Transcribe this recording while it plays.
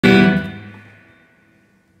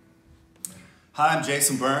Hi, I'm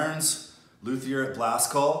Jason Burns, luthier at Blast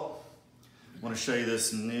Cult. I want to show you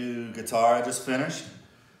this new guitar I just finished.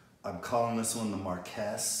 I'm calling this one the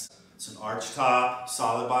Marquess. It's an arch top,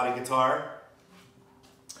 solid body guitar.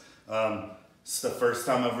 It's the first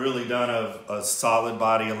time I've really done a solid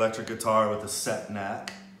body electric guitar with a set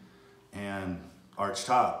neck and arch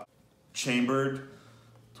top. Chambered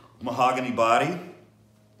mahogany body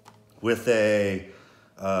with a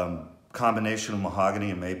combination of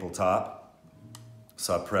mahogany and maple top.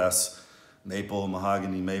 So I press maple,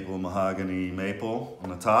 mahogany, maple, mahogany, maple on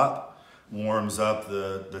the top. Warms up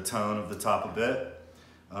the tone of the top a bit.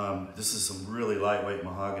 This is some really lightweight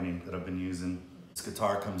mahogany that I've been using. This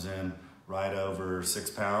guitar comes in right over 6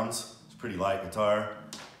 pounds. It's a pretty light guitar.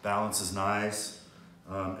 Balance is nice,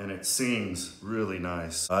 and it sings really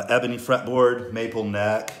nice. Ebony fretboard, maple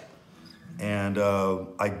neck, and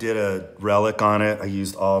I did a Relic on it. I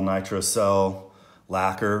used all nitrocellulose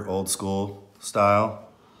lacquer, old school style.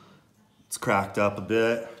 It's cracked up a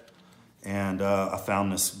bit, and I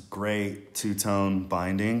found this great two-tone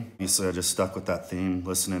binding. So I just stuck with that theme,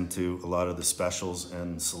 listening to a lot of the specials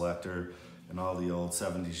and Selector and all the old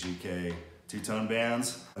 70s UK two-tone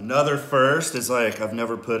bands. Another first is I've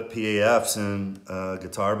never put PAFs in a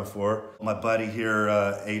guitar before. My buddy here,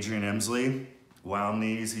 Adrian Emsley, wound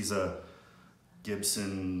these. He's a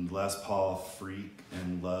Gibson Les Paul freak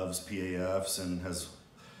and loves PAFs and has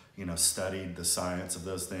studied the science of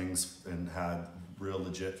those things and had real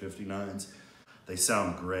legit 59s. They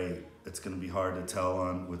sound great. It's gonna be hard to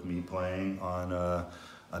tell with me playing on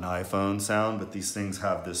an iPhone sound, but these things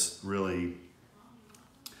have this really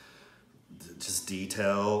just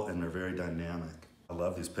detail, and they're very dynamic. I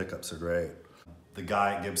love these pickups, they're great. The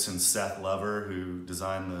guy at Gibson, Seth Lover, who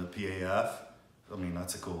designed the PAF, I mean,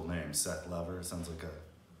 that's a cool name, Seth Lover. Sounds like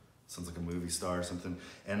a movie star or something.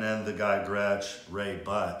 And then the guy Gretsch, Ray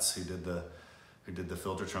Butts, who did the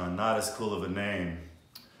Filtertron. Not as cool of a name,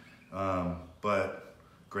 but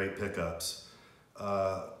great pickups.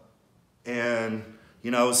 And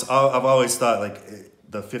I've always thought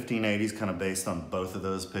the 1580s kind of based on both of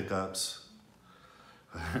those pickups.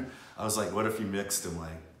 I was like, what if you mixed them?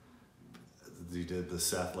 You did the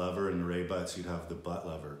Seth Lover and the Ray Butts, you'd have the Butt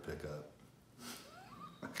Lover pickup.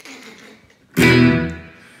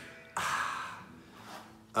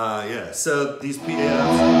 Yeah, so these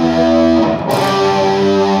PAFs.